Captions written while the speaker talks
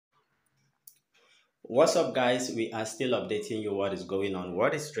What's up, guys? We are still updating you what is going on,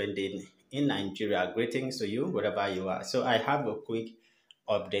 what is trending in Nigeria. Greetings to you wherever you are. So, I have a quick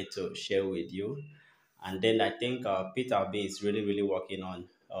update to share with you, and then I think Peter Obi is really working on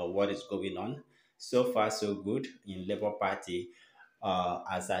what is going on. So far, so good in Labour Party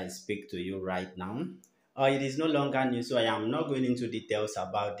as I speak to you right now. It is no longer new, so I am not going into details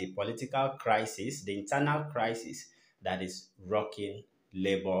about the political crisis, the internal crisis that is rocking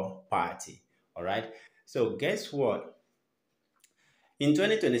Labour Party. All right. So guess what? In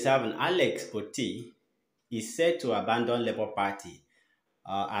 2027, Alex Otti is said to abandon Labour Party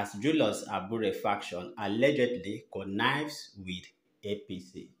as Julius Abure faction allegedly connives with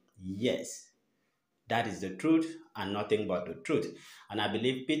APC. Yes, that is the truth and nothing but the truth. And I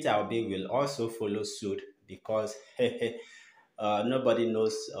believe Peter Obi will also follow suit because nobody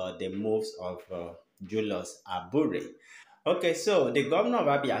knows the moves of Julius Abure. Okay, so the governor of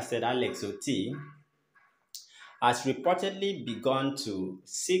Abia said Alex Otti has reportedly begun to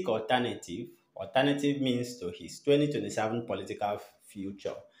seek alternative means to his 2027 political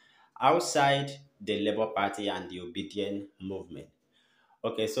future outside the Labour Party and the Obedient movement.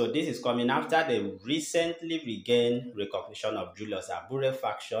 Okay, so this is coming after the recently regained recognition of Julius Abure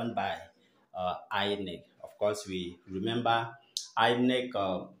faction by INEC. Of course, we remember INEC,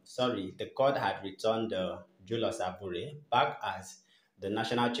 the court had returned Julius Abure back as the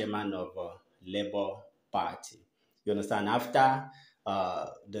national chairman of Labour Party. You understand? After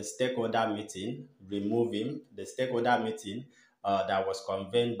the stakeholder meeting, remove him, the stakeholder meeting that was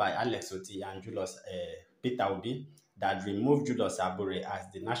convened by Alex Otti and Julius Peter Obi that removed Julius Abure as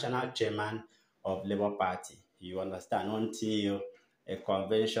the national chairman of Labour Party. You understand? Until a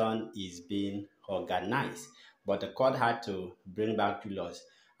convention is being organized. But the court had to bring back Julius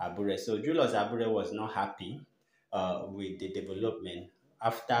Abure. So Julius Abure was not happy with the development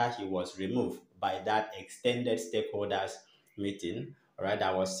after he was removed by that extended stakeholders meeting, right,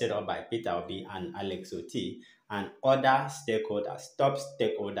 that was set up by Peter Obi and Alex Otti and other stakeholders, top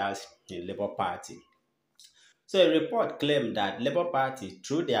stakeholders in Labour Party. So a report claimed that Labour Party,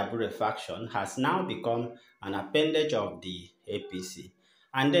 through the Abure faction, has now become an appendage of the APC.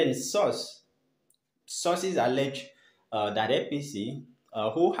 And then sources allege that APC,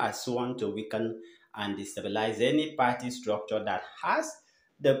 who has sworn to weaken and destabilize any party structure that has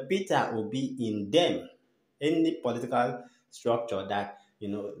the Peter Obi in them, any political structure that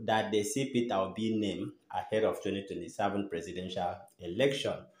that they see Peter Obi name ahead of 2027 presidential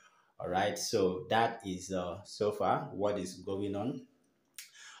election. All right, so that is so far what is going on.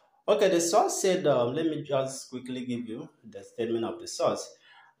 Okay, the source said, let me just quickly give you the statement of the source.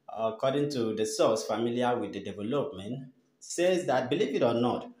 According to the source familiar with the development, says that, believe it or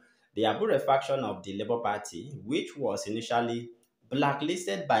not, the Abure faction of the Labour Party, which was initially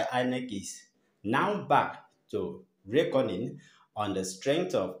blacklisted by INEC, is now back to reckoning on the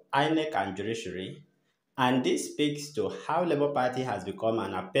strength of INEC and judiciary, and this speaks to how Labour Party has become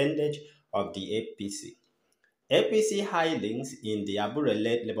an appendage of the APC. APC hirelings in the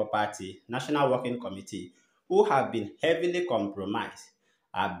Abure-led Labour Party National Working Committee, who have been heavily compromised,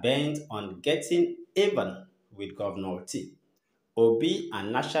 are bent on getting even with Governor Otti, Obi,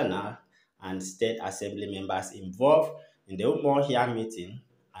 and national and state assembly members involved in the Umuahia meeting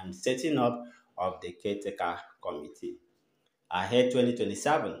and setting up of the caretaker committee. Ahead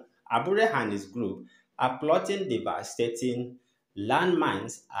 2027, Abure and his group are plotting devastating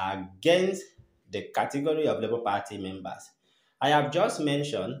landmines against the category of Labour Party members. I have just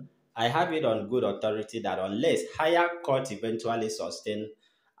mentioned, I have it on good authority that unless higher court eventually sustain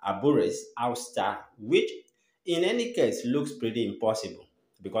Abure's ouster, which in any case looks pretty impossible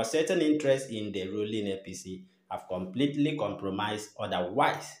because certain interests in the ruling APC have completely compromised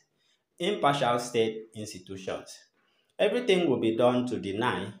otherwise impartial state institutions. Everything will be done to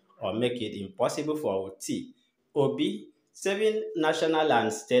deny or make it impossible for Oti, Obi, 7 national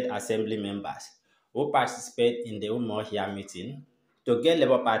and state assembly members who participate in the Umuahia meeting to get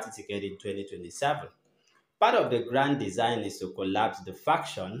Labour Party ticket in 2027. Part of the grand design is to collapse the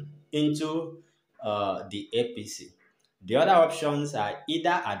faction into the APC. The other options are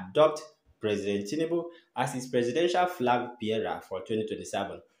either adopt President Tinubu as his presidential flag bearer for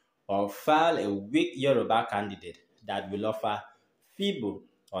 2027 or file a weak Yoruba candidate that will offer feeble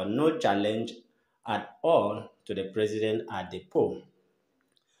or no challenge at all to the president at the poll.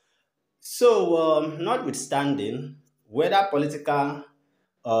 So, notwithstanding whether political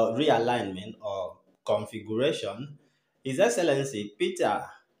realignment or configuration, His Excellency Peter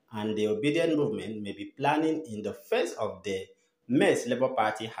and the Obedient movement may be planning in the face of the mess Labour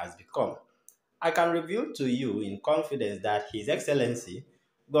Party has become. I can reveal to you in confidence that His Excellency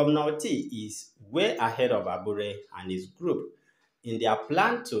Governor T is way ahead of Abure and his group in their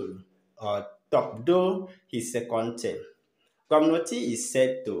plan to top his second term. Governor T is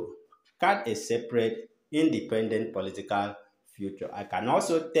set to cut a separate, independent political future. I can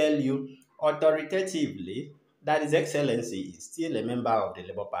also tell you authoritatively that His Excellency is still a member of the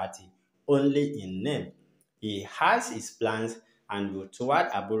Labour Party, only in name. He has his plans and will thwart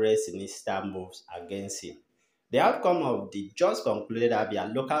Abure's sinister moves against him. The outcome of the just concluded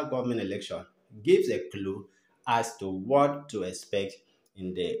Abia local government election gives a clue as to what to expect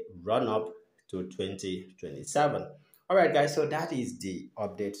in the run-up to 2027. All right, guys, so that is the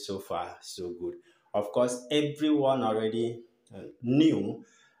update so far, so good. Of course, everyone already knew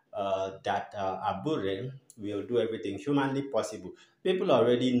that Abure will do everything humanly possible. People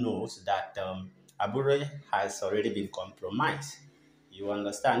already knows that Abure has already been compromised. You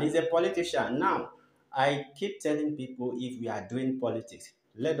understand? He's a politician. Now, I keep telling people if we are doing politics,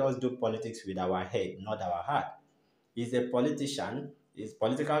 let us do politics with our head, not our heart. He's a politician. His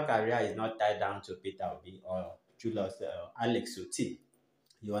political career is not tied down to Peter Obi or Julius Alex Otti.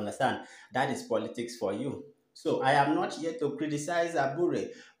 You understand? That is politics for you. So I am not here to criticize Abure.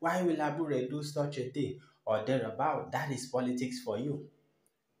 Why will Abure do such a thing or thereabout? That is politics for you.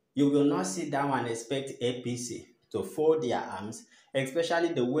 You will not sit down and expect APC to fold their arms, especially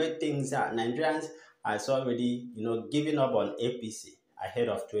the way things are. Nigerians has already, given up on APC ahead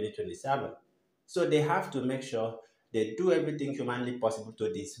of 2027. So they have to make sure they do everything humanly possible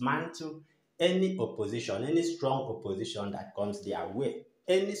to dismantle any opposition, any strong opposition that comes their way,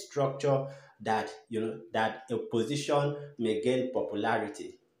 any structure that that opposition may gain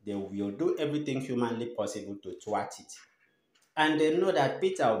popularity. They will do everything humanly possible to thwart it. And they know that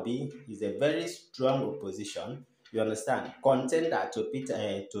Peter Obi is a very strong opposition, you understand, contender to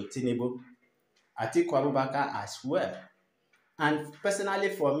to Tinubu, Atiku Abubakar as well. And personally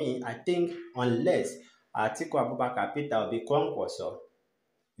for me, I think unless Atiku Abubakar, Peter Obi, Kwankwaso,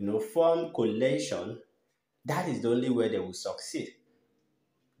 form coalition, that is the only way they will succeed.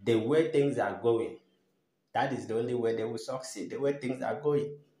 The way things are going, that is the only way they will succeed, the way things are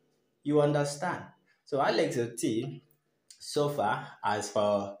going. You understand? So Alex Otti, so far, as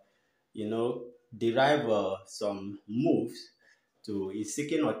for, derive some moves to is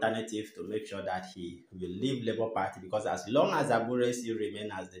seeking alternative to make sure that he will leave Labour Party, because as long as Abure still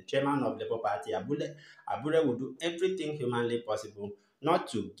remain as the chairman of Labour Party, Abure will do everything humanly possible not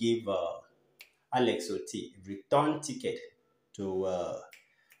to give Alex Otti return ticket to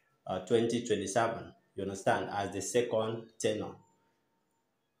 2027, you understand, as the second tenure.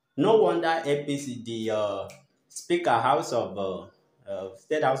 No wonder APC, the Speaker House of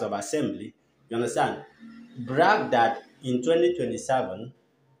State House of Assembly, you understand, bragged that in 2027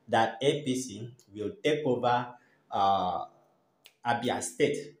 that APC will take over Abia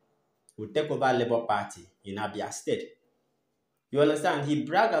State, will take over Labour Party in Abia State. You understand? He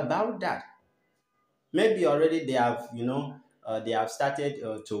bragged about that. Maybe already they have, they have started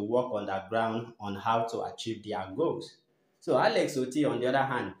to work on the ground on how to achieve their goals. So Alex Otti, on the other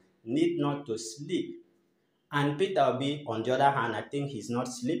hand, need not to sleep. And Peter Obi, on the other hand, I think he's not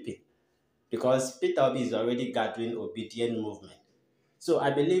sleeping, because Peter Obi is already gathering obedient movement. So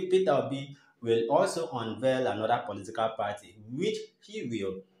I believe Peter Obi will also unveil another political party, which he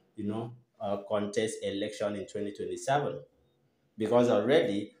will, contest election in 2027. Because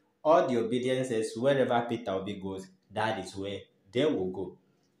already all the obediences, wherever Peter Obi goes, that is where they will go.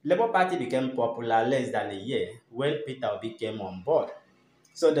 Labour Party became popular less than a year when Peter Obi came on board.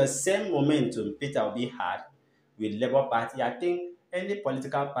 So the same momentum Peter Obi had with Labour Party, I think any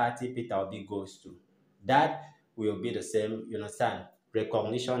political party Peter Obi goes to, that will be the same,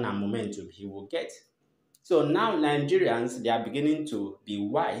 recognition and momentum he will get. So now Nigerians, they are beginning to be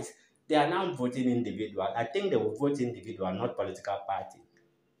wise. They are now voting individual. I think they will vote individual, not political party.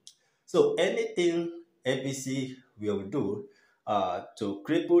 So anything APC will do to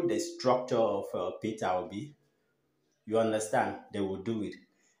cripple the structure of Peter Obi, you understand, they will do it.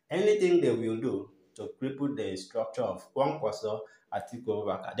 Anything they will do to cripple the structure of Kwankwaso, Atiku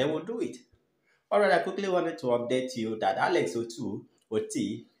Abubakar, they will do it. All right, I quickly wanted to update you that Alex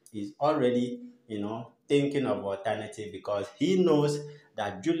Otti is already, thinking of alternative, because he knows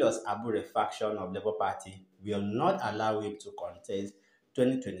that Julius Abure faction of Labour Party will not allow him to contest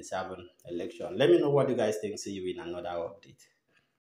 2027 election. Let me know what you guys think. See you in another update.